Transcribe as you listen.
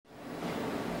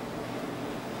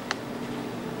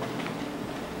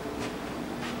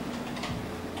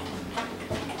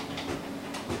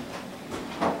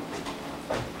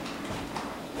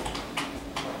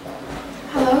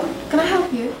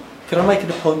you. Can I make an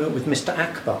appointment with Mr.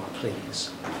 Akbar,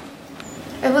 please?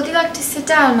 Would you like to sit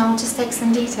down? I'll just take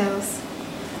some details.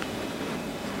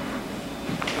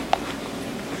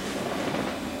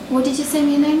 What did you say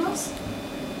your name was?